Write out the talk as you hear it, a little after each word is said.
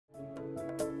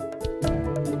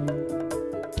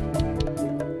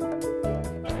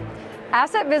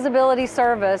Asset Visibility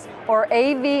Service, or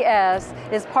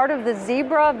AVS, is part of the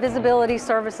Zebra Visibility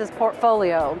Services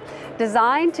portfolio,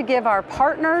 designed to give our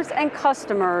partners and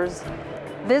customers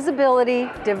visibility,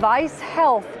 device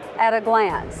health at a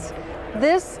glance.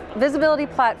 This visibility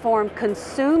platform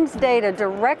consumes data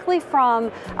directly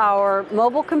from our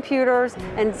mobile computers,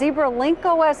 and Zebra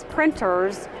Link-OS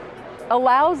printers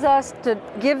allows us to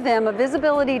give them a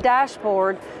visibility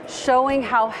dashboard showing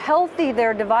how healthy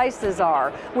their devices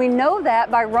are. We know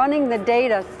that by running the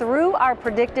data through our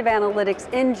predictive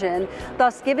analytics engine,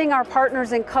 thus giving our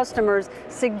partners and customers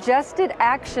suggested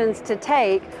actions to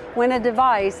take when a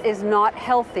device is not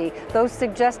healthy. Those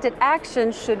suggested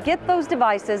actions should get those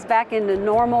devices back into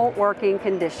normal working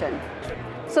condition.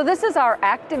 So this is our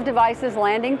active devices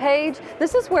landing page.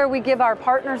 This is where we give our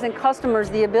partners and customers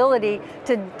the ability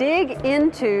to dig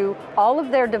into all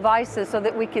of their devices so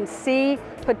that we can see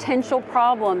potential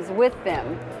problems with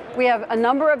them. We have a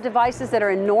number of devices that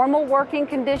are in normal working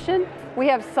condition. We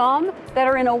have some that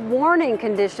are in a warning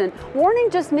condition. Warning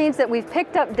just means that we've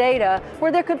picked up data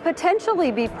where there could potentially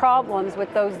be problems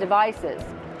with those devices.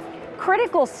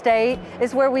 Critical state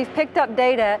is where we've picked up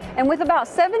data, and with about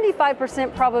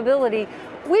 75% probability,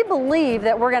 we believe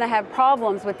that we're going to have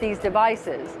problems with these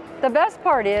devices. The best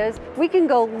part is we can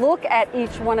go look at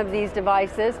each one of these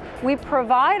devices. We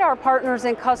provide our partners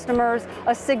and customers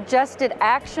a suggested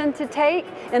action to take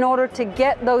in order to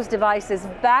get those devices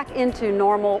back into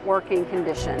normal working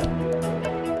condition.